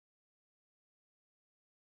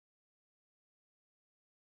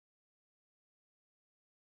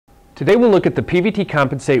Today we'll look at the PVT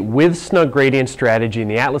Compensate with Snug Gradient strategy in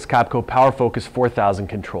the Atlas Copco Power Focus 4000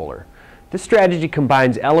 controller. This strategy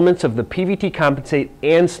combines elements of the PVT Compensate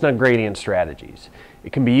and Snug Gradient strategies.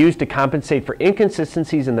 It can be used to compensate for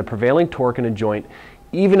inconsistencies in the prevailing torque in a joint,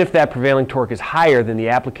 even if that prevailing torque is higher than the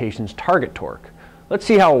application's target torque. Let's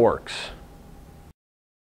see how it works.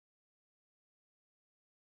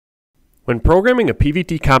 When programming a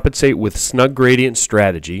PVT Compensate with Snug Gradient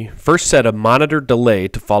strategy, first set a monitor delay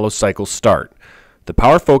to follow cycle start. The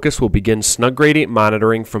Power Focus will begin Snug Gradient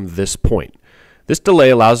monitoring from this point. This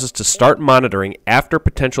delay allows us to start monitoring after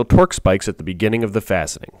potential torque spikes at the beginning of the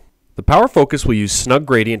fastening. The Power Focus will use Snug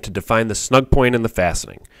Gradient to define the snug point in the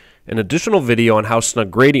fastening. An additional video on how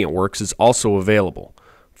Snug Gradient works is also available.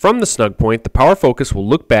 From the snug point, the Power Focus will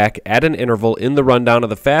look back at an interval in the rundown of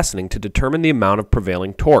the fastening to determine the amount of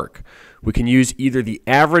prevailing torque. We can use either the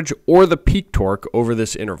average or the peak torque over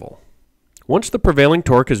this interval. Once the prevailing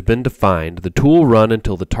torque has been defined, the tool will run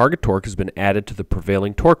until the target torque has been added to the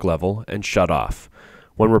prevailing torque level and shut off.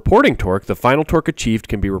 When reporting torque, the final torque achieved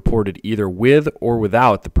can be reported either with or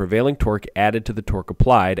without the prevailing torque added to the torque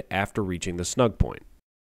applied after reaching the snug point.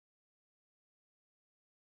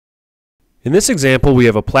 In this example, we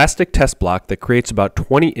have a plastic test block that creates about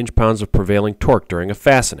 20 inch-pounds of prevailing torque during a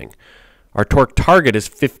fastening. Our torque target is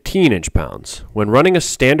 15 inch-pounds. When running a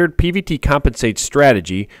standard PVT Compensate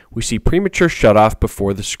strategy, we see premature shutoff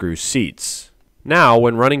before the screw seats. Now,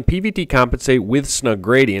 when running PVT Compensate with Snug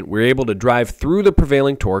Gradient, we're able to drive through the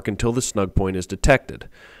prevailing torque until the snug point is detected.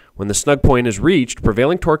 When the snug point is reached,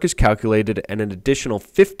 prevailing torque is calculated and an additional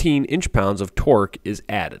 15 inch-pounds of torque is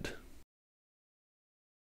added.